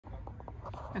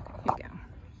Okay, here we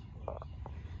go.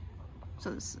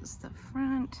 So this is the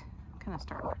front. Kind of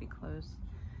starting pretty close.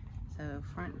 So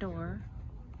front door.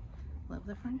 Love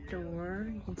the front door.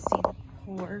 You can see the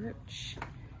porch.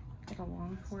 Got a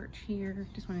long porch here.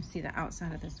 Just want to see the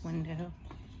outside of this window.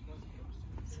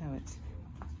 So it's,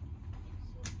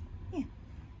 yeah.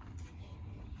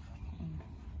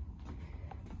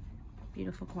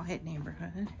 Beautiful, quiet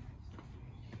neighborhood.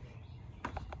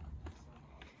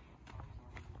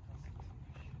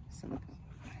 So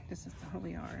this is the whole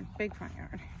yard. Big front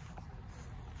yard.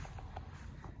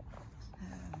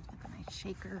 Got a nice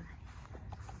shaker.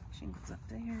 Shingles up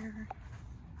there.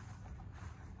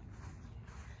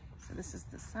 So this is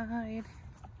the side.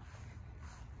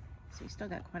 So you still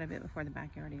got quite a bit before the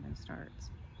backyard even starts.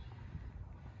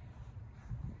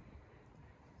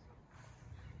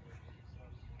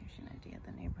 Gives you an idea of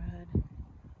the neighborhood.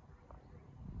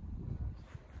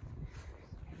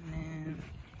 And then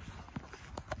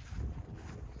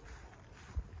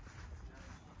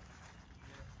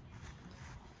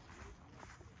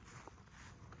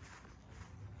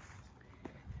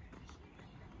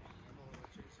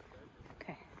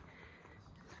okay.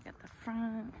 So we got the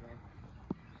front.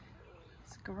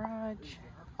 It's a garage.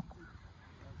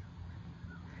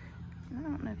 I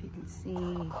don't know if you can see,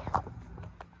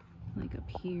 like up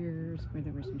here is where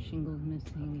there were some shingles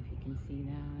missing, if you can see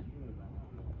that.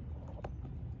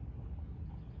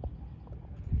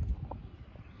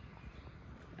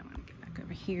 I want to get back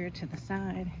over here to the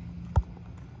side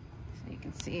so you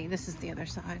can see this is the other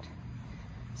side.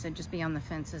 So just beyond the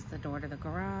fence is the door to the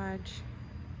garage.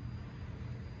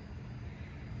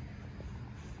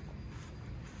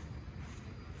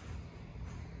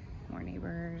 More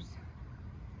neighbors.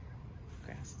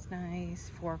 Grass is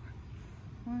nice. Four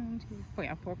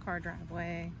car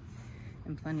driveway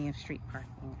and plenty of street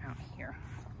parking out here.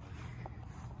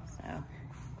 So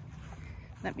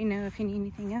let me know if you need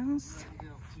anything else.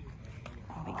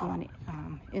 I'll be going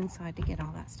inside to get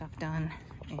all that stuff done,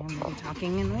 and we'll be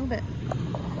talking in a little bit.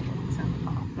 So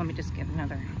let me just get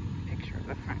another picture of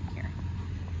the front here.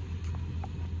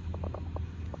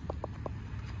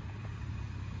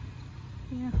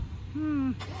 Yeah.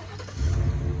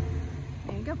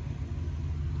 There you go.